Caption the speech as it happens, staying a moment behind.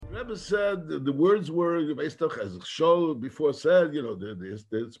Rebbe said the words were as Shol before said,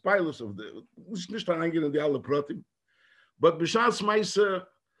 the pilots of the nicht reingehen in die alle Protim. But B'shas Meise,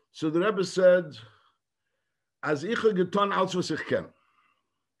 so the Rebbe said, as ich getan als was ich kenn.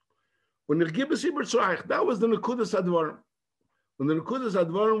 Und ich gebe es überzeugt, that was the Nekuda Advarim. Und the Nekuda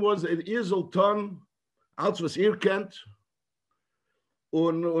Advarim was, ihr sollt tun, als was ihr kennt,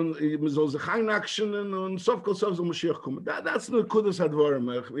 und man soll sich einaktionen und sofkol soll Moshiach kommen. That's the Nekuda Advarim.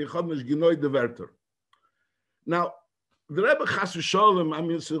 Ich habe nicht genau die Wörter. Now, the Rebbe Chas v'Sholem, I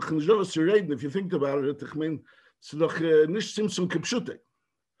mean, it's a reden, if you think about it, I mean, it's doch nicht Simson Kipshute.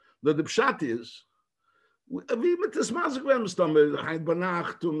 The Pshat is, wie mit das Masik werden, es dann mit Heid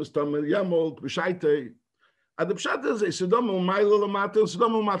Banacht, und es dann mit Yamolt, Bescheite. Aber der Pshat ist, es ist da mal Meile Lamate, und es ist da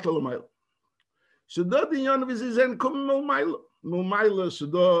mal Mate Lameile. So da die Jahre, wie sie sehen, kommen mal Meile. Mal Meile, so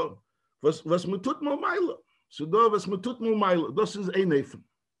da, was man tut mal Meile. So da, was man tut mal Meile. Das ist ein Efen.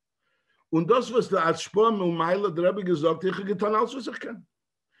 Und das, was da als Spur mal Meile, der habe gesagt, ich habe getan, alles, was ich kann.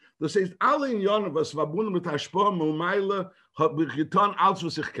 Das heißt, alle in Jahren, was verbunden mit der Spur mal Meile, habe ich getan, alles,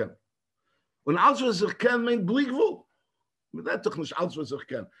 was ich kann. Und alles, was ich kann, meint Blickwohl. Man hat doch nicht alles, was ich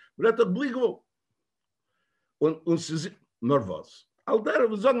kann. Man hat doch Blickwohl. Und sie sind, nur was.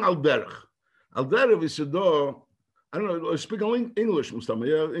 Wir sagen Alderich. Alderich ist da, I don't know, I speak English,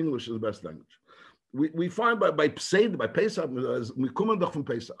 yeah, English is the best language. We find by Pesach, we come doch from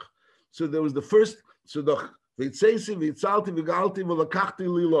Pesach. So there was the first, so doch, V'itzeisi, v'yitzalti, v'galti, v'lakachti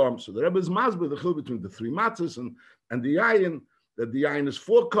lilam. So the Rebbe is masber, the chil between the three matzahs and the yayin, that the yayin is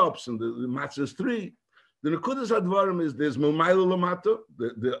 4 cups and the matzah is 3. The Nekuda Advarim is there's Momayla Lamata,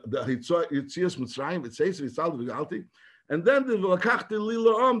 the Yitzias Mitzrayim, V'itzeisi, v'yitzalti, v'galti, and then the v'lakachti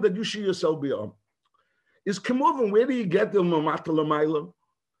lilam that you see yourself be on. Is Kemoven, where do you get the Momata Lamayla?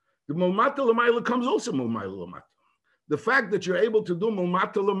 The Momata Lamayla comes also Momayla Lamata. The fact that you're able to do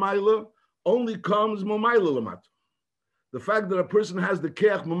Momata Lamayla only comes Momayla Lamata. The fact that a person has the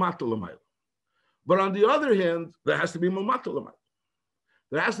Keach Momata Lamayla. But on the other hand, there has to be Momata Lamayla.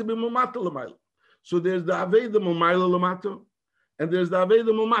 There has to be Momata Lamayla. So there's the Aveda Momayla Lamata, and there's the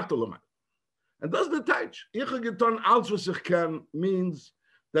Aveda Momata Lamayla. And that's the Taich. Ich getan als was ich kann means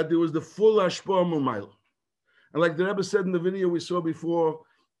that there was the full Ashpor Momayla. And like the Rebbe said in the video we saw before,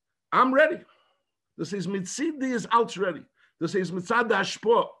 I'm ready. This is Mitzidi is out ready. This is Mitzad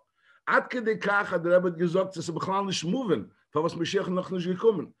Ashpor. Ad kedei kach hat der Rebbe gesagt, dass bechlal nicht moving, weil was Mashiach noch nicht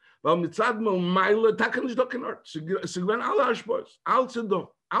gekommen. Weil Mitzad Meile, da kann ich doch kein Ort. Sie gewinnen alle Ashpors. Alt sind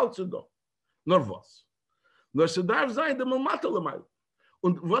doch. Nur was. Nur sie darf sein, der Malmatel Meile.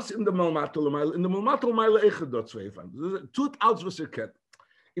 Und was in der Malmatel Meile? In der Malmatel Meile ich dort zwei von. Tut alles, was kennt.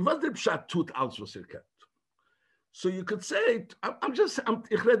 Ich weiß der Pshat tut alles, was kennt. So you could say,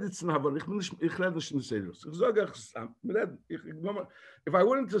 ich rede jetzt nach, aber ich rede nicht serious. Ich sage, if I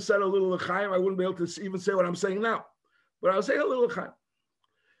wanted to say a little l'chaim, I wouldn't be able to even say what I'm saying now. But I'll say a little l'chaim.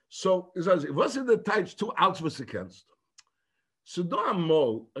 So, was in the types two outs was against? So do a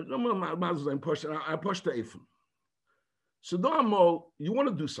mol, I push the even. So do a mol, you want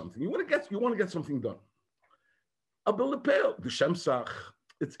to do something. You want to get something done. I build a pale, the shemsach,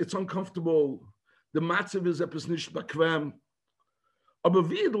 it's uncomfortable. The matzav is etwas nicht bequem. Aber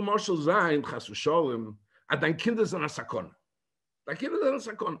wie du Marshal sein, chas v'sholem, dein Kinder sind a sakon. Dein Kinder sind a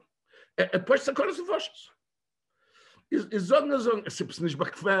sakon. Push sakon ist verfasches. Is sagen, es ist nicht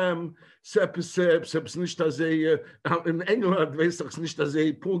bequem, es ist nicht das in England, weiß ich, es ist nicht das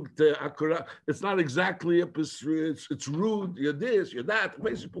Punkt, akkurat. It's not exactly, it's rude, you're this, you're that.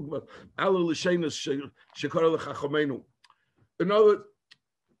 Weiß ich, Punkt, alle l'shenes, shekor l'chachomenu. In other words,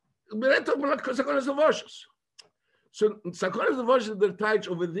 so Sakonis the Vashes, the Taich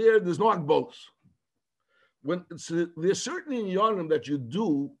over there's no Akbolos. When there's certain in Yonim that you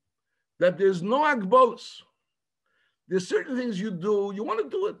do that there's no Akbolos. There's certain things you do, you want to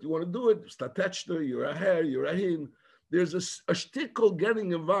do it. Statechta, you're a hair, you're a hin. There's a shtickle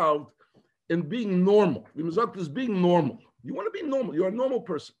getting involved in being normal. The Mizak is being normal. You want to be normal, you're a normal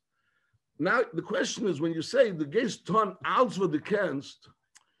person. Now the question is when you say the Geist ton out for the Kenst,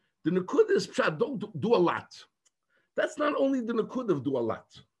 the Nekuda is don't do a lot. That's not only the Nekuda of do a lot.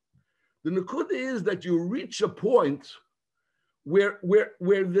 The Nekuda is that you reach a point where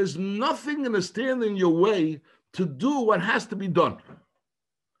there's nothing in the stand in your way to do what has to be done.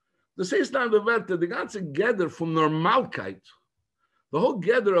 The says now the Werte, the ganze Geder from Normalkeit, the whole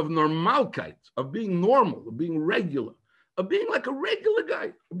Geder of Normalkeit, of being normal, of being regular, of being like a regular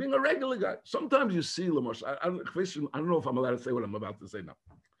guy, of being a regular guy. Sometimes you see, Lamosh, I don't know if I'm allowed to say what I'm about to say now.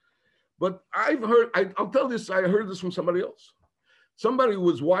 But I've heard, I'll tell this, I heard this from somebody else. Somebody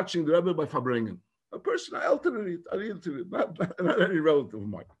was watching the Rebbe by Fabringen. A person, I altered it, not any relative of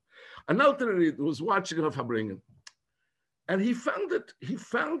mine. An elder was watching her Fabringen, and he found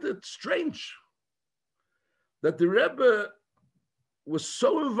it strange that the Rebbe was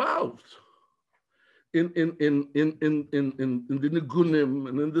so involved in the nigunim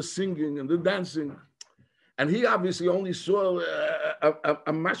and in the singing and the dancing, and he obviously only saw a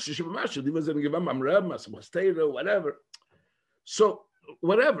mashiach of a mashiach. He wasn't given a Rebbe, a whatever. So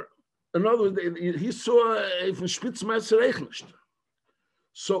whatever. In other words, he saw a Spitzmesser Eichnisht.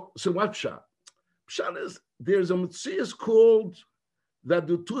 So what Pshat? Pshat is there's a Metzias called that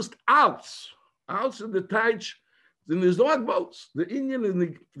du tust aus in the Teich. Then there's no agbots. The Indian is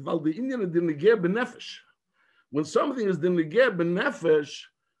the Indian is the Negev benefesh. When something is the Negev benefesh,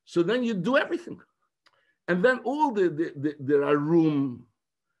 so then you do everything, and then all there are room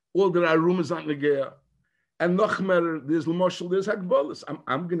is not Negev, and Nochmer there's L'moshel, there's Hagbolis.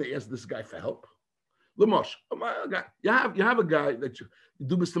 I'm going to ask this guy for help. L'mosh, you have a guy that you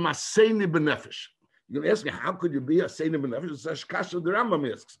do Mr. Maseni benefesh. You're going to ask me, how could you be a Seini benefesh? It's a Shkasha the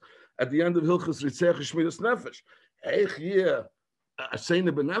Rambam asks at the end of Hilchos Ritzech Shmiras Nefesh. Hey, yeah, a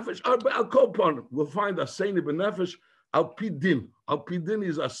Seini benefesh. I'll call upon him. We'll find a Seini benefesh. Al Pidin. Al Pidin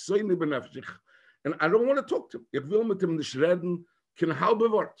is a Seini benefesh. And I don't want to talk to him. Ich will mit ihm nicht reden, kein halbe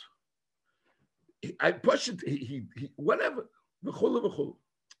Wort. I push it, he whatever. V'chulu.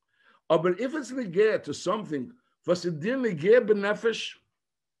 But if it's negeh to something, was it dir negeh benefesh,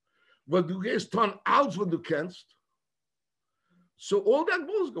 what du gehst ton aus, what du kennst, so all that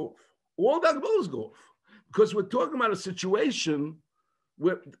balls go off. Because we're talking about a situation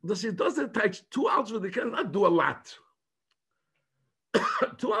where it takes 2 hours with the can not do a lot.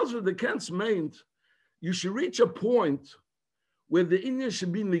 2 hours with the can's meant you should reach a point where the Indian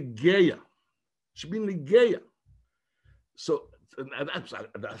should be negeya. So that's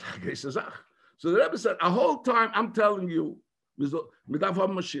so the Rebbe said, a whole time I'm telling you, Midav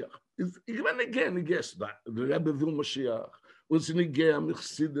Mashiach. Even again, I guess that the Rebbe will Mashiach. Uns negeya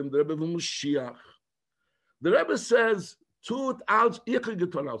michsidim, the Rebbe will Mashiach. The Rebbe says, tut aus, ich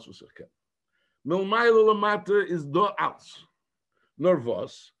getan aus, was ich kenne. Milmayla lamata is do aus. Nor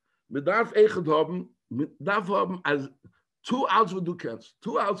was, mit darf haben as 2 outs what du kennst.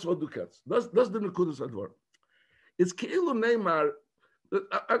 2 outs what du kennst. Das the Nekuda said word. It's Keilu Neymar,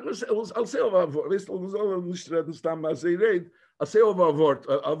 I'll say over a word. I'll say over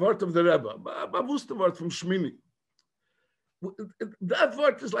a word of the Rebbe. But what's the word from Shmini? That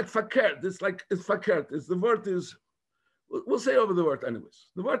word is like fakert. It's fakert. The word is, we'll say over the word anyways.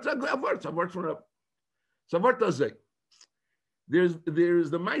 The word, a word from Rebbe. So what does it? There's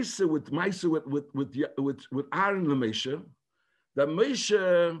the Maisa with Aaron the Moshe. That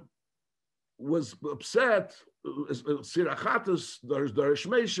Moshe was upset. Sirachatus, Darish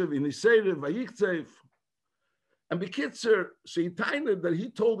Moshe, V'nisere, Vayiktev. And Bekitzer, so he timed that he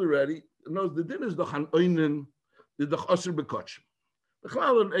told already, knows the din is doch an Oinen, the doch Osir Bekotch. The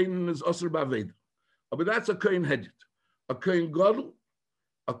Chalal an Oinen is Osir Baveda. But that's a Kohen Hedget. A Kohen Godel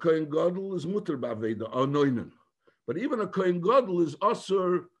is Mutter Baveda, or Oinen. But even a Kohen Gadol is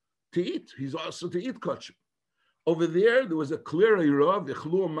also to eat. He's also to eat kosher. Over there was a clear Eirav,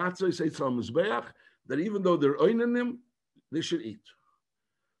 Echlu Matzah, Seitzal Mizbeach, that even though they're oining him, they should eat.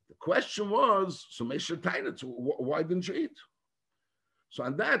 The question was, so Mesher Tainat, why didn't you eat? So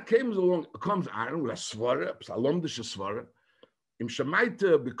and that comes Aaron with a svara, Psalom de Svara, Im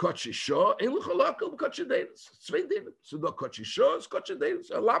Shemaita Bekotchi Shah, Ein Luchalakal Bekotchi Deiris. Zwei Deiris. So the Kotchi Shah is Kotchi Deiris,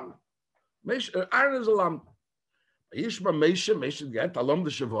 a lamb. Aaron is a lamb. Yishma Meshe get along the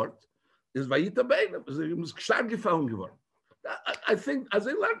Shavort is Vayita Bein. It was stark gefallen geworden. I think as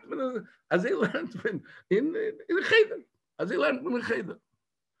they learned in Geder, as they learned in Geder.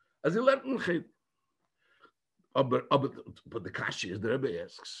 But the Kashi is the Rebbe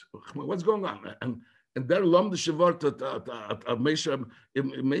asks, what's going on? And there lom the Shavort at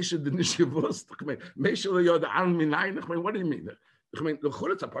Meshe didn't Shavust. Meshe the Aaron Minayin. What do you mean? I mean, the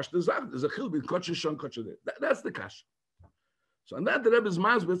Churetz HaPashta Zach, there's a chil between Kotche Shon, Kotche Dei. That's the Kash. So, and that the Rebbe's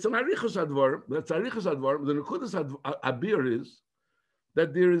Masber, it's an Arichos Advar, that's Arichos Advar, the Nekudas Abir is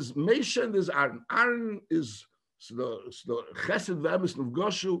that there is Mesha and there's Aaron. Aaron is the Chesed V'emes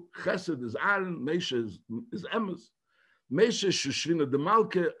Nuvgoshu, Chesed is Aaron, Mesha is Emes. Mesha is Shushvina de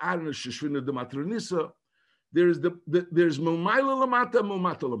Malke, Aaron is Shushvina de Matronisa. There's Mumayla Lamata,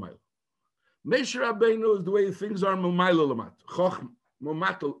 Mumata Lamayla. Moshe Rabbeinu is the way things are Mumayla Lamat. Choch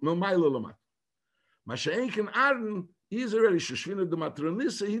Mumayla Lamat. Masha'enk and Aaron, he's already Shushvina de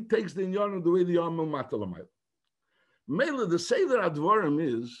Matronisa, he takes the inyan the way they are Mumata Lamayla. Mela, the Seder Advarim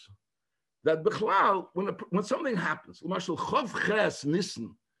is that Bechlal, when something happens, Mashal Chov Ches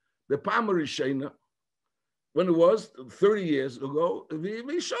Nissen, the Pamar Rishena, when it was 30 years ago,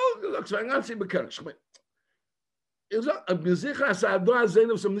 we showed, look, so I'm going to see Bekenish. Ich sage, ich bin sicher, dass da sehen,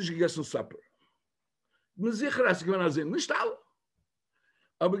 dass nicht gegessen Supper. Ich bin sicher, dass ich sehen, nicht alle.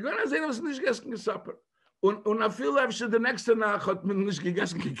 Aber ich sehen, dass nicht gegessen Supper. Und I feel like the next Nacht hat man nicht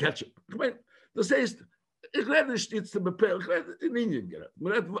gegessen Ketchup. Ich meine, das heißt, ich rede nicht jetzt zu bepeilen, ich rede in Indien gerade.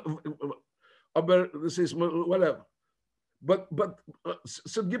 Aber das ist, whatever. But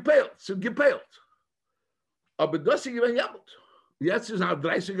sind gepeilt. Aber das ist gewesen jammert. Jetzt ist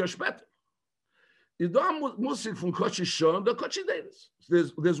 30 Jahre später. Da muss ich von Kochi schon, da Kochi Dedes.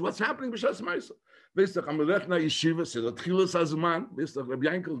 There's what's happening b'Shas Ma'aseh. Weißt du, am Rechner Yeshiva, sie da Tchilas Azman, weißt du, Rabbi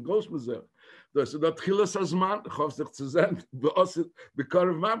Yankel goes mit sich. Da ist da Tchilas Azman, ich hoffe sich zu sehen,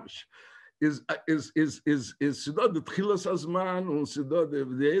 bekarv Mamish. Is sie da die Tchilas Azman, und sie da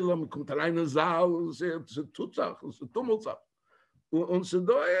die Elam, kommt allein in den Saal, und sie tut Sachen, und sie tummelt Sachen. Und sie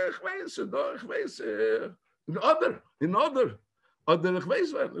da, ich weiß, in order. Oder ich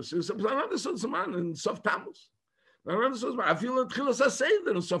weiß, es ist ein anderes so Mann in Sof Tammuz. Ein anderes so Mann. Ich will nicht Chilas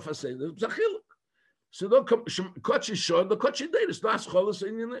HaSeder in Sof HaSeder. Das ist ein Chilik. So da Kochi schon, da Kochi Dedes. Das ist Cholas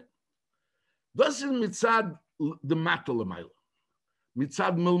in Jene. Das ist mitzad de Mata Lamaila.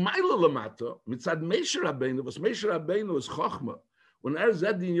 Mitzad Melmaila Lamata, mitzad Moshe Rabbeinu, was Moshe Rabbeinu ist Chochma. Und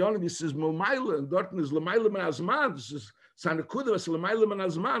sagt in Jene, das ist Melmaila, und dort ist Lamaila Man Azman, das ist seine Nekuda, was Lamaila Man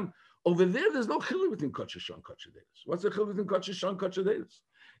Azman. Over there's no chiluk between Kochi Shon and Kochi Dedes. What's the chiluk between Kochi Shon and Kochi Dedes?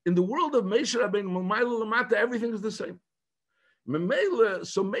 In the world of Moshe Rabbeinu, Mamayla Lamata, everything is the same. So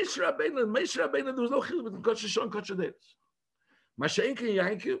Moshe Rabbeinu and Moshe Rabbeinu, there was no chiluk between Kochi Shon and Kochi Dedes. Mashenki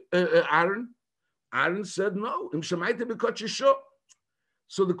and Aaron said no. Im Shemaite be Kochi Shon.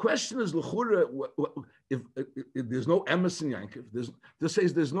 So the question is, if there's no emes in Yankiv, this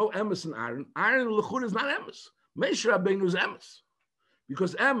says there's no emes in Aaron. Aaron l'chura is not emes. Moshe Rabbeinu is emes.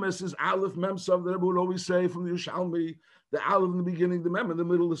 Because emes is Aleph, Mem, Sov, the Rebbe would always say from the Yerushalmi, the Aleph in the beginning, the Mem in the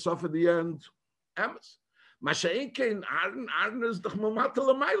middle, the Sov at the end, emes. Masha'inke in Aaron is the Chmamata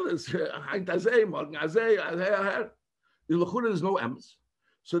Lamailis, Haint Azeh, Morgan Azeh, Aher. In Lechura there's no emes.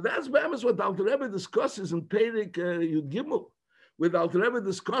 So that's emes what Alter Rebbe discusses in Perik Yud Gimel, where Alter Rebbe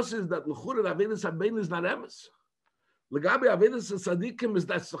discusses that Lechura Avedis Abein is not emes. Legabe Avedis Tzadikim is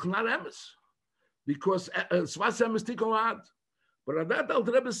that's not emes. Because Swas emes Tikon Ad. But at that,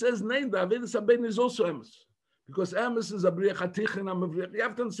 Alter Rebbe says, "Nein, the Avedis Abein is also emes, because emes is a briach hatichin. You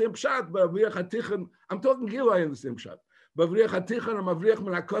have to understand pshat, but briach hatichin. I'm talking Gila, I understand pshat. But briach hatichin, I'm a briach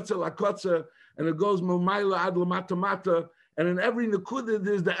min hakotzer lakotzer, and it goes mumayla ad lamata mata, and in every nekuda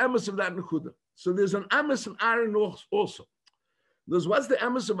there's the emes of that nekuda. So there's an emes in Aaron also. There's what's the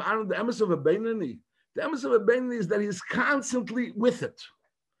emes of Aaron? The emes of a beinani. The emes of a beinani is that he's constantly with it.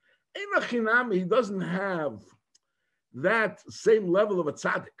 Ein achinami, he doesn't have that same level of a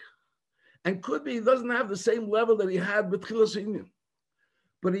tzaddik. And could be he doesn't have the same level that he had with Chilas Inyan.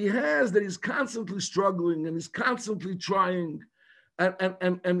 But he has that he's constantly struggling and he's constantly trying. And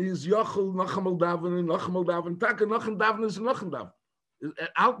he's Yochel, Nacham Daven, Taka, Nacham Daven is Nacham Daven.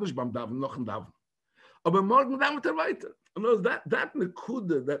 Out nicht beim Daven, Nacham Daven. Aber morgen Daven weiter. And that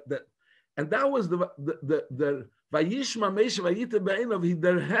Nekuda, that, and that was the Vayishma Moshe Vayita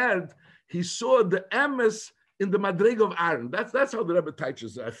Be'enov, he saw the emes in the Madrig of Aaron. That's how the Rebbe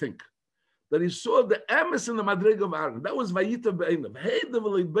teaches, I think. That he saw the emes in the Madrig of Aaron. That was Vayita Be'enav. Hey, the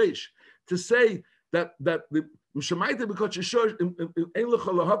Beish, to say that the Mshamaita B'Kochi Shor, Ein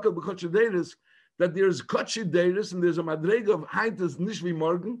L'chol L'Hokal B'Kochi Deiris, that there's Kochi Deiris and there's a Madrig of Haitas Nishvi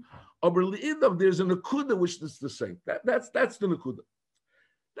Morgan, aber L'Idav, there's a Nekuda which is the same. That's the Nekuda.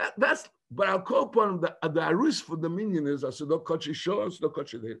 But I'll call upon the Arus for the minion is, I said, no Kochi Shor, no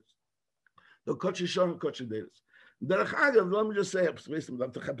Kochi Deiris. The Kochi Shor and Kochi Dedes. Derech Agav, let me just say, ich weiß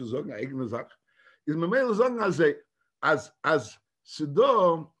nicht, ich habe sagen, eine eigene Sache, ist mir mehr sagen, als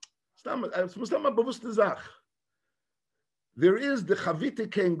Sido, es muss mal bewusste Sache. There is the Chavite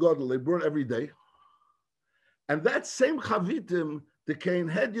Kain Godel, they brought every day, and that same Chavitim, the Kain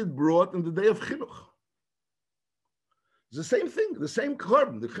Hedjed brought on the day of Chinuch. It's the same thing, the same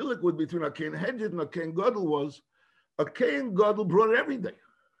carbon. The Chilik would between a Kain Hedjed and a Kain Godel was, a Kain Godel brought it every day.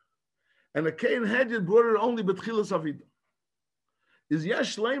 And a Kain Hedjed brought it only B'tchilas Avidah. Is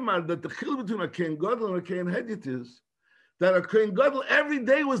Yesh Leimar that the chil between a Kain Gadol and a Kain Hedjed is that a Kain Gadol every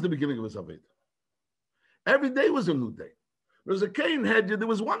day was the beginning of his Avidah. Every day was a new day. There was a Kain Hedjed, there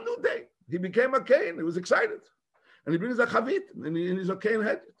was one new day. He became a Kain, he was excited. And he brings a Chavit, and he's a Kain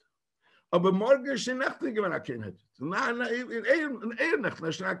Hedjed. Aber morgen ist die Nacht nicht gewesen, a Kain Hedjed. In Eirnacht,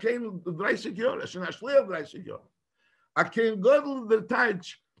 ist ein Kain 30 Jahre, ist ein Schleer 30 Jahre. A Kain Gadol, der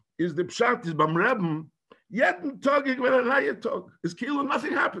Teich, is the pshat is beim Rebbe, jeden Tag ich werde eine Reihe Tag. It's kilo,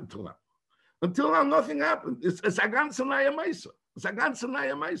 nothing happened to him. Until now, nothing happened. It's a ganze neue Meise. It's a ganze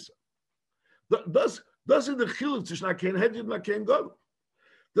neue Meise. Das ist der Chiluk zwischen a kein Hedjid und a kein Gott.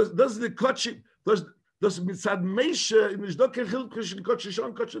 Das ist die Kotschik, das mitzad Meishe, in ist doch kein Chiluk zwischen Kotschik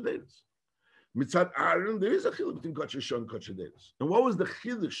und Kotschik Dedes. Mitzad Aaron, there is a Chiluk between Kotschik and Kotschik Dedes. And what was the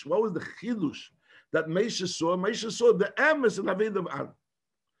Chidush? What was the Chidush that Meishe saw? Meishe saw the Emes and Aved of Aaron.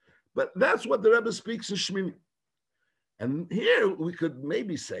 But that's what the Rebbe speaks in Shmini. And here we could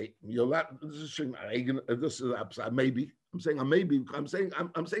maybe say, you're not, this is maybe. I'm saying a maybe. I'm saying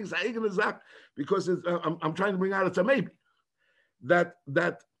it's a because I'm trying to bring out it's a maybe. That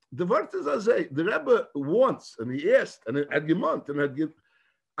the word is as the Rebbe wants, and he asked, and at Gemont, and at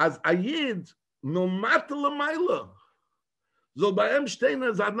as a Yid, no matter the Meila, soll bei ihm stehen,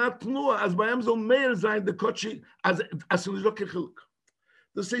 as not nur, as bei ihm soll mehr sein, the Kotschi, as Chiluk.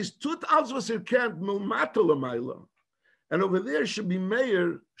 This says, tut als was can't, no matter the Meila. And over there should be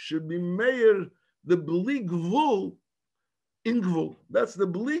mayor the Bli Gvul in Gvul. That's the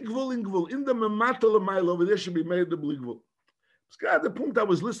Bli Gvul in Gvul. In the Mematal Mile over there should be mayor the Bli Gvul. The point I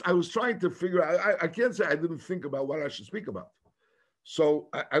was trying to figure out. I can't say I didn't think about what I should speak about. So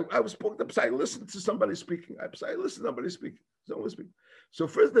I was spoke up. I listened to somebody speaking. I listened to somebody speaking. Someone was speaking. So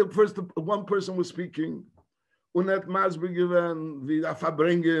first one person was speaking. Unet Masbegeben wie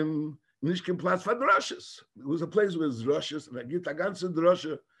Verbringen. Nicht kein Platz für Droshes. It was a place with Droshes, and gibt a ganze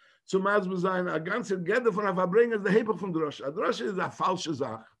Drosche zum Masbe sein, a ganze Geder von der Verbringung ist der Hebel von Drosche. A Drosche ist eine falsche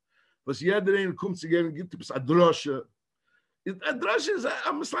Sache. Was jeder in kommt zu gehen, gibt es a Drosche. A Drosche ist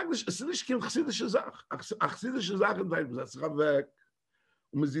es ist nicht keine chassidische Sache. A chassidische Sache, man setzt sich weg,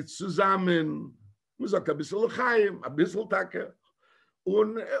 und man sitzt zusammen, man sagt ein bisschen L'chaim, ein bisschen Tage,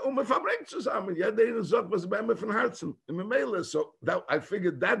 und man verbringt zusammen. Jeder sagt, was bei mir von Herzen. In my mail so that I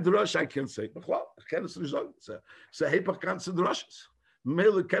figured that drush I can say. But well, I can't say so. So hepach ganze drushes.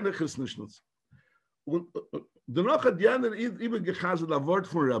 Mail kann ich es nicht nutzen. Und danach hat Janer übergehasert ein Wort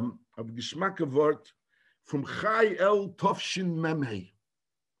von Rebbe, ein Geschmack-Wort vom Chai El Tovshin Memhei.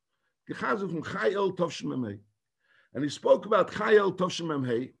 Gehasert vom Chai El Tovshin Memhei. And he spoke about Chai El Tovshin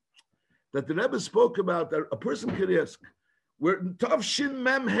Memhei, that the Rebbe spoke about that a person could ask, we're Tovshin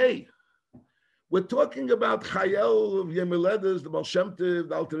Memhei. We're talking about Chayel of Yemiledes, the Baal Shem Tov,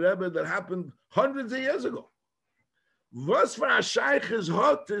 the Alter Rebbe, that happened hundreds of years ago. Was for a Shaychus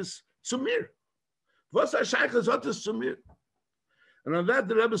hot is zu mir. Was a Shaychus hot is zu mir. And on that,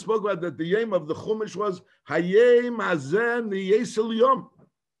 the Rebbe spoke about that the aim of the Chumash was Hayem Hazen Yesel Yom.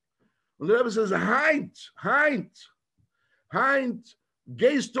 And the Rebbe says, Heint,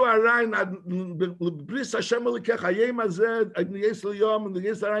 gehst du rein, Bris Hashem Elokecha, Hayem Hazen, Yesel Yom, and the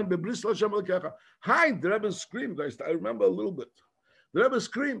gehst rein, Bris Hashem Elokecha. Heint, the Rebbe screamed, I remember a little bit. The Rebbe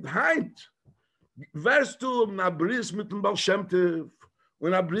screamed, Heint, wärst du na Bris mit dem Baal Shem Tov,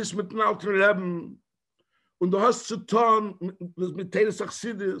 und na Bris mit dem Alter Rebbe, und du hast zu tun mit Teres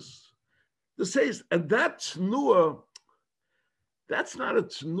Achsidis. This says, and that's not a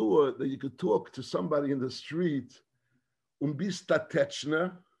tnua that you could talk to somebody in the street and be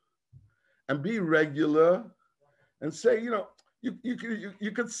statechna and be regular and say,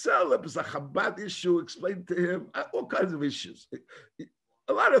 you could sell up as a Chabad issue, explain to him all kinds of issues.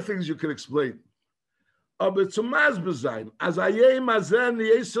 A lot of things you can explain. Aber zum Masbe sein, as ayem azen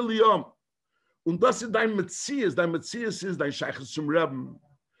yesel yom. Und das ist dein Metzies ist dein Shaychus zum Rebbe,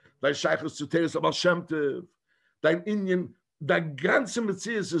 dein Shaychus zu Teres Baal Shem Tov, dein Indien, dein ganze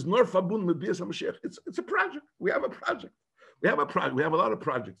Metzies ist nur verbunden mit Bias HaMashiach. It's a project. We have a project. We have a lot of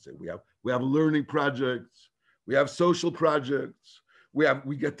projects. We have learning projects. We have social projects. We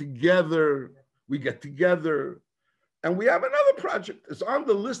get together, and we have another project. It's on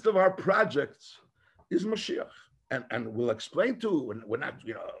the list of our projects is Mashiach. And we'll explain too, we're not,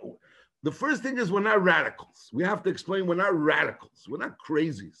 the first thing is we're not radicals. We have to explain we're not radicals. We're not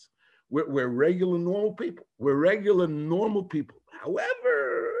crazies. We're regular, normal people.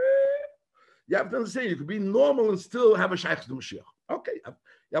 However, you have to understand, you could be normal and still have a Shaychus to Mashiach. Okay, you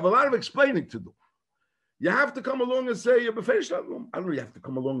have a lot of explaining to do. You have to come along and say, you're befeished. I don't know, you have to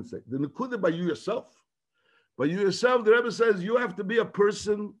come along and say, the Nekuda by you yourself. By you yourself, the Rebbe says, you have to be a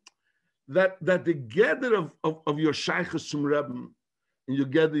person that the Geder of your Shaychus zum Rebbe, and you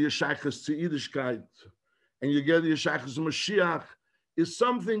get your Shaychus to Yiddishkeit, and you get your Shaychus to Moshiach, is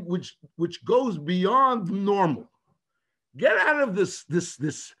something which goes beyond normal. Get out of this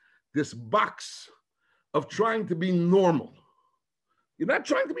box of trying to be normal. You're not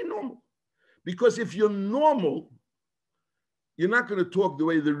trying to be normal. Because if you're normal, you're not going to talk the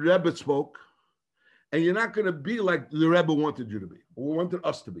way the Rebbe spoke, and you're not going to be like the Rebbe wanted you to be, or wanted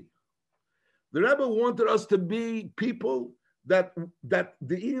us to be. The Rebbe wanted us to be people that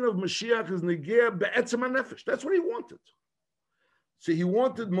the eating of Mashiach is negea be'etzem hanefesh. That's what he wanted. So he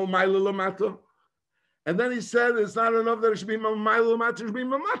wanted momayla lamata, and then he said it's not enough that it should be momayla lamata, it should be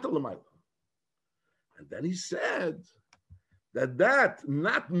mamata lamayla. And then he said that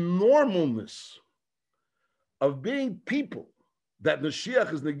not normalness of being people, that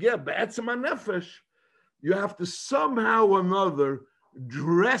Mashiach is negea be'etzem hanefesh, you have to somehow or another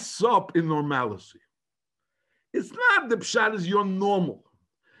dress up in normalcy. It's not the pshat is you're normal,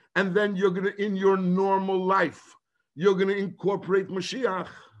 and then you're gonna, in your normal life, you're gonna incorporate Mashiach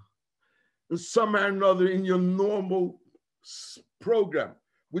somehow or another in your normal program,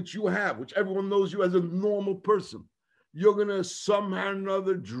 which you have, which everyone knows you as a normal person. You're gonna somehow or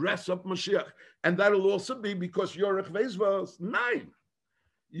another dress up Mashiach, and that'll also be because your rechvezvas 9.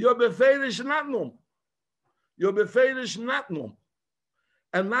 Your befeirish not normal. Your befeirish not normal,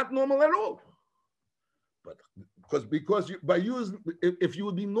 and not normal at all. But because you, by using, if you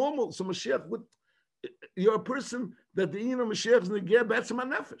would be normal, so Mashiach would, you're a person that the inner Mashiach is negeh be'etzem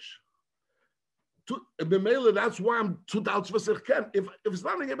hanefesh. That's why I'm too doubts for Sirken. If it's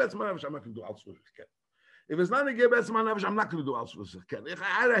not negeh be'etzem hanefesh, I'm not going to do alts for Sirken. If it's not negeh be'etzem hanefesh, I'm not going to do alts for Sirken.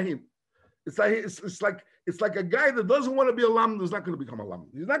 It's like a guy that doesn't want to be a lam is not going to become a lam.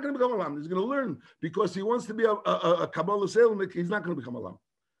 He's not going to become a lam. He's going to learn because he wants to be a Kabbalah Selnik. He's not going to become a lam.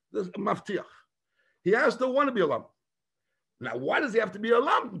 There's a maftiach. He has to want to be a lam. Now, why does he have to be a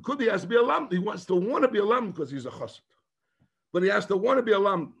lam? Could he has to be a lam? He wants to want to be a lam because he's a chassid. But he has to want to be a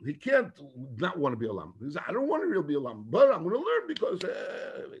lam. He can't not want to be a lam. He says, I don't want to really be a lam, but I'm going to learn because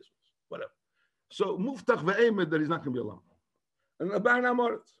whatever. So muftach ve'emed that he's not going to be a lam. And abayin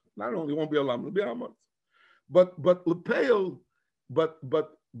amorit, not only won't be a lam, he'll be amorit. But lepeil, but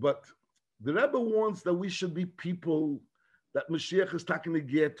the Rebbe wants that we should be people that Mashiach is taking to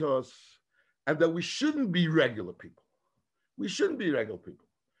get us, and that we shouldn't be regular people. We shouldn't be regular people.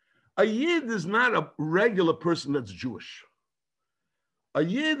 A Yid is not a regular person that's Jewish. A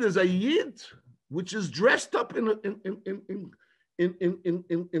Yid is a Yid which is dressed up in a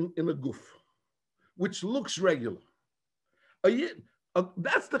goof, which looks regular. A Yid,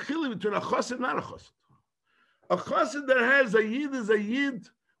 that's the chilui between a chassid and not a chassid. A chassid that has a Yid is a Yid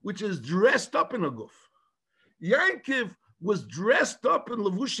which is dressed up in a goof. Yankiv was dressed up in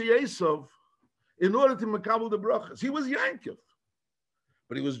Levushi Esav in order to makabel the brachas. He was Yankiv,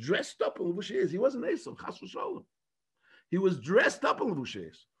 but he was dressed up in Levushi Esav. He wasn't Esav, chas v'sholem. He was dressed up in Levushi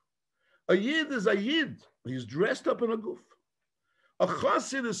Esav. A Yid is a Yid. He's dressed up in a goof. A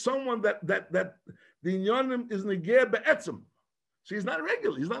chassid is someone that the inyanim is negeh be'etzem. So he's not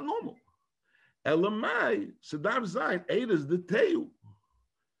regular. He's not normal. Elamai Sadav Zayin Eidas the Teu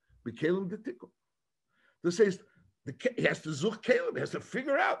Bekelim the Tikkun. This says he has to zuch kelim. He has to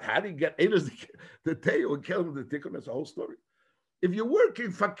figure out how to get Eidas the Teu and Kelim the Tikkun. That's a whole story. If you're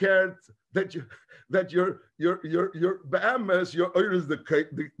working fakert that you're be'ames, your Eidas the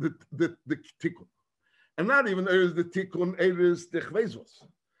Tikkun, and not even Eidas the Tikkun, Eidas the Chvezvos,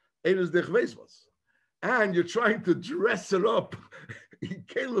 Eidas the Chvezvos, and you're trying to dress it up in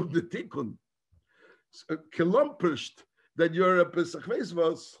Kelim the Tikkun. Kelumpished that you're a Pesach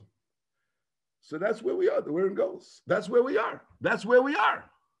Vesvos. So that's where we are. We're in goals. That's where we are. That's where we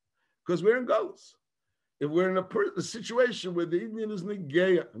are. Because we're in goals. If we're in a situation where the Indian is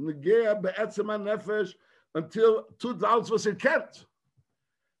Negeya be'etzem hanefesh until 2000 can't.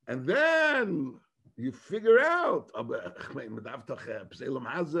 And then you figure out, put on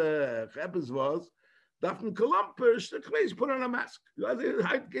a mask.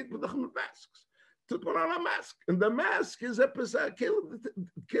 To put on a mask, and the mask is a kill him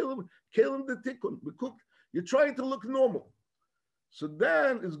the tikkun. You're trying to look normal, so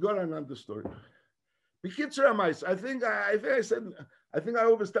then it's got another story. B'kitzur Amais, I think I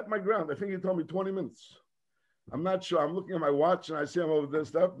overstepped my ground. I think you told me 20 minutes. I'm not sure. I'm looking at my watch and I see I'm over this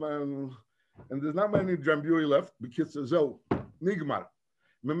stuff, and there's not many Dramburi left. B'kitzur Zo Nigmar.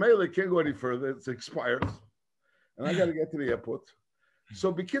 Memele can't go any further. It expires, and I got to get to the airport.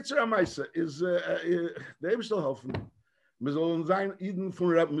 So B'kitzur Amaisa is the Rebbe still helfen. Wir sollen sein Eden von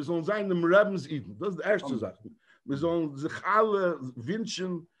Rebbe. Wir sollen sein dem Rebbens Eden. Das ist die erste Sache. Wir sollen sich alle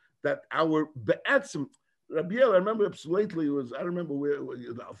wünschen that our be'etzem. Rabbi Yel, I remember lately it was. I don't remember where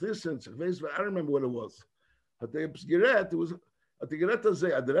this sense. I don't remember what it was. Hat der Gerät. It was. Hat der Gerät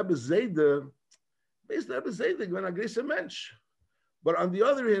gesagt. Der Rebbe Zeder. Based der Rebbe Zeder gewesen ein großer Mensch. But on the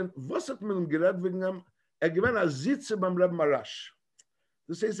other hand, was hat man ihm gerät wegen ihm? Gewesen ein Sitze beim Rebbe Marash.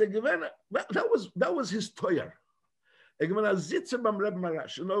 To say that was his toyer.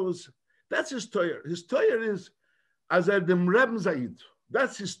 That's his toyer. His toyer is as dem Rebbe Zaid.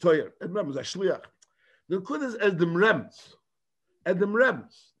 That's his toyer. The Nekuda is as dem Rebbe. Edem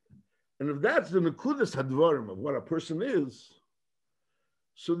Rebbe's. And if that's the Nekudas Hadvarim of what a person is,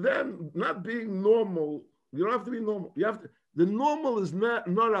 so then not being normal, you don't have to be normal. You have to, the normal is not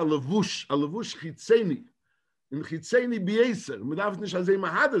a levush chitzeni. In chitzeni bieser. Man darf nicht als ein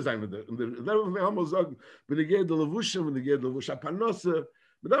Mahade sein. Und da darf man einmal sagen, wenn ich gehe der Levushim, wenn ich gehe der Levush Apanosse,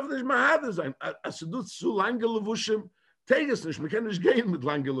 man darf nicht Mahade sein. Als du zu lange Levushim, take es nicht. Man kann nicht gehen mit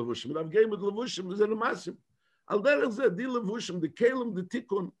lange Levushim. Man darf gehen mit Levushim, das ist eine Masse. All der ist die Levushim, die Kelim, die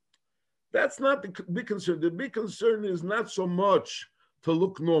Tikkun. That's not the big concern. The big concern is not so much to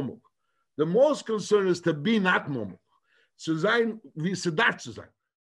look normal. The most concern is to be not normal. Zu sein, wie es darf zu sein.